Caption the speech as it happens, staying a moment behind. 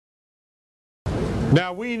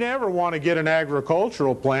Now, we never want to get an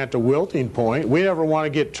agricultural plant to wilting point. We never want to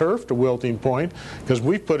get turf to wilting point because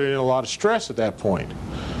we've put it in a lot of stress at that point.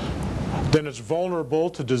 Then it's vulnerable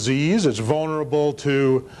to disease. It's vulnerable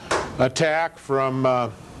to attack from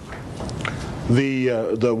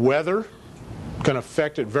the weather. Can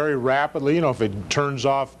affect it very rapidly, you know, if it turns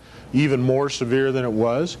off even more severe than it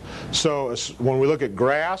was. So when we look at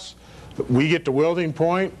grass, we get to wilting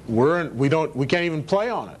point, we can't even play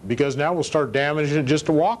on it because now we'll start damaging it just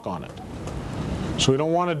to walk on it. So we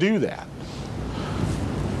don't want to do that.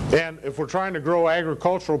 And if we're trying to grow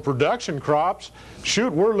agricultural production crops,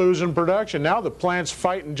 shoot, we're losing production. Now the plant's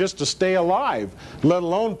fighting just to stay alive, let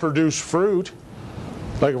alone produce fruit.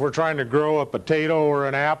 Like if we're trying to grow a potato or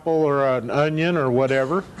an apple or an onion or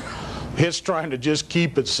whatever, it's trying to just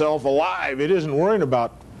keep itself alive. It isn't worrying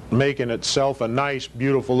about making itself a nice,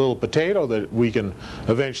 beautiful little potato that we can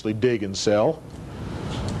eventually dig and sell.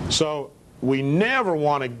 So we never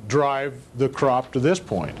want to drive the crop to this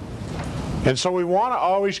point. And so we want to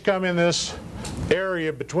always come in this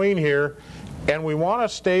area between here, and we want to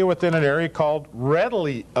stay within an area called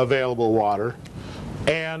readily available water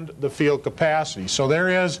and the field capacity. So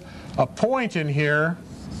there is a point in here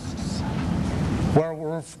where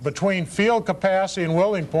we're between field capacity and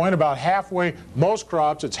wilting point, about halfway. Most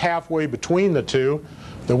crops it's halfway between the two,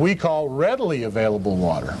 that we call readily available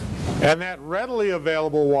water. And that readily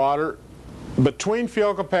available water between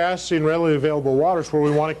field capacity and readily available water is where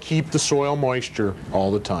we want to keep the soil moisture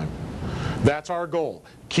all the time. That's our goal.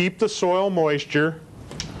 Keep the soil moisture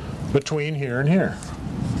between here and here.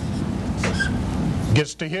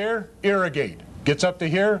 Gets to here, irrigate. Gets up to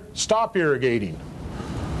here, stop irrigating.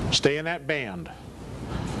 Stay in that band.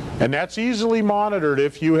 And that's easily monitored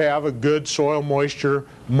if you have a good soil moisture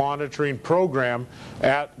monitoring program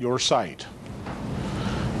at your site.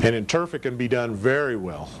 And in turf it can be done very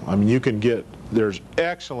well. I mean, you can get, there's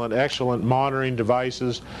excellent monitoring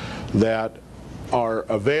devices that are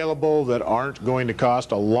available that aren't going to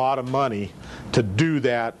cost a lot of money to do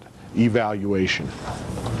that evaluation.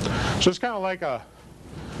 So it's kind of like a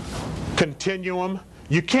continuum.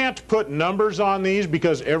 You can't put numbers on these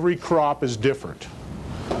because every crop is different.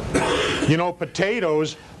 You know,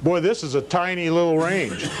 potatoes, boy, this is a tiny little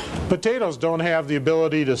range. Potatoes don't have the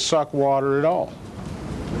ability to suck water at all.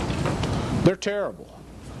 They're terrible.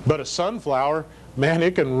 But a sunflower, man,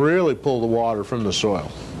 it can really pull the water from the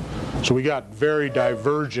soil. So we got very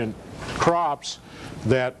divergent crops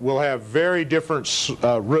that will have very different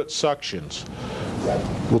root suctions.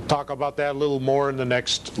 We'll talk about that a little more in the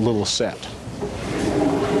next little set.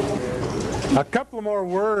 A couple more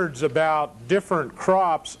words about different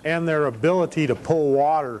crops and their ability to pull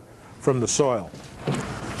water from the soil.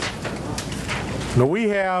 Now we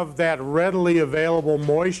have that readily available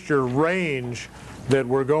moisture range that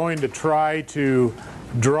we're going to try to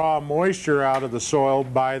draw moisture out of the soil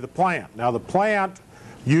by the plant. Now the plant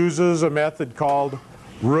uses a method called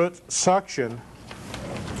root suction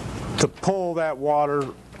to pull that water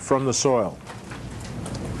from the soil.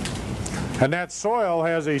 And that soil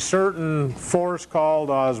has a certain force called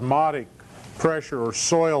osmotic pressure or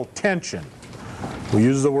soil tension. We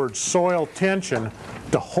use the word soil tension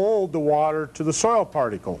to hold the water to the soil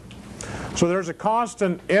particle. So there's a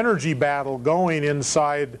constant energy battle going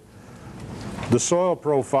inside the soil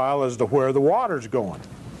profile as to where the water's going.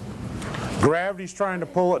 Gravity's trying to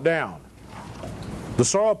pull it down. The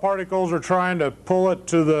soil particles are trying to pull it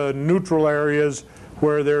to the neutral areas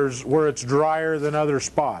where it's drier than other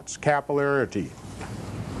spots, capillarity.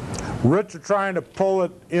 Roots are trying to pull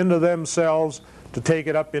it into themselves to take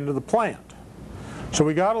it up into the plant. So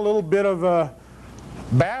we got a little bit of a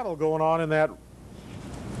battle going on in that,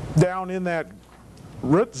 down in that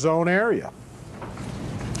root zone area.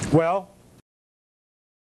 Well,